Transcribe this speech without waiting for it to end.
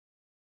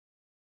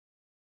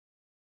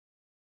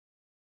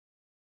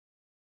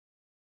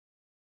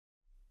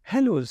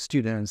Hello,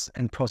 students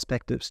and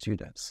prospective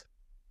students.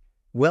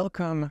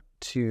 Welcome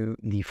to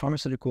the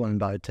Pharmaceutical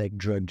and Biotech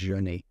drug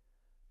journey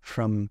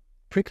from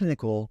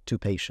preclinical to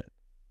patient.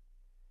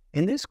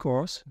 In this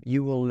course,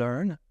 you will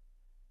learn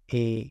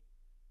a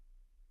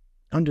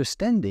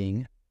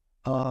understanding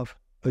of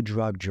a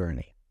drug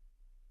journey.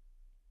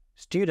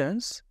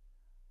 Students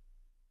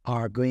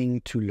are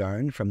going to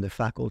learn from the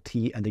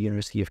faculty at the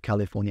University of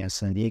California,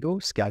 San Diego,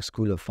 Skaggs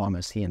School of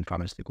Pharmacy and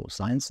Pharmaceutical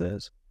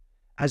Sciences,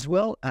 as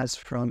well as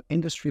from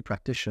industry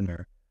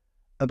practitioners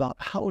about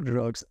how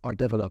drugs are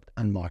developed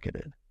and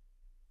marketed.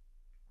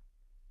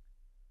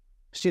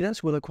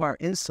 Students will acquire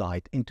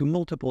insight into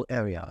multiple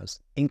areas,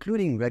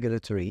 including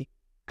regulatory,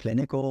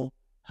 clinical,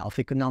 health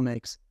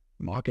economics,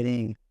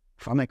 marketing,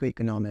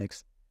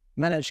 pharmacoeconomics,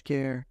 managed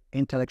care,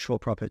 intellectual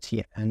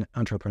property, and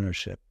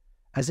entrepreneurship,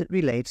 as it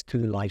relates to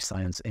the life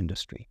science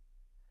industry.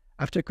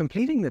 After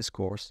completing this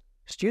course,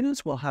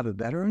 students will have a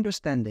better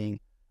understanding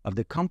of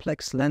the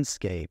complex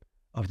landscape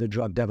of the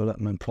drug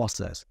development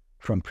process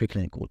from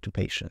preclinical to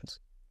patients.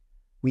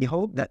 We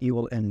hope that you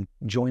will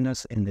join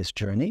us in this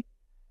journey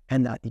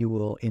and that you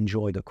will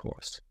enjoy the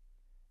course.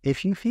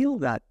 If you feel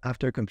that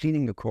after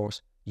completing the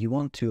course, you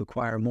want to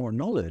acquire more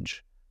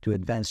knowledge to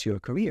advance your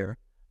career,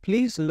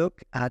 please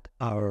look at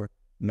our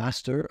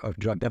Master of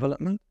Drug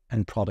Development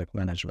and Product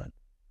Management.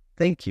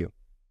 Thank you.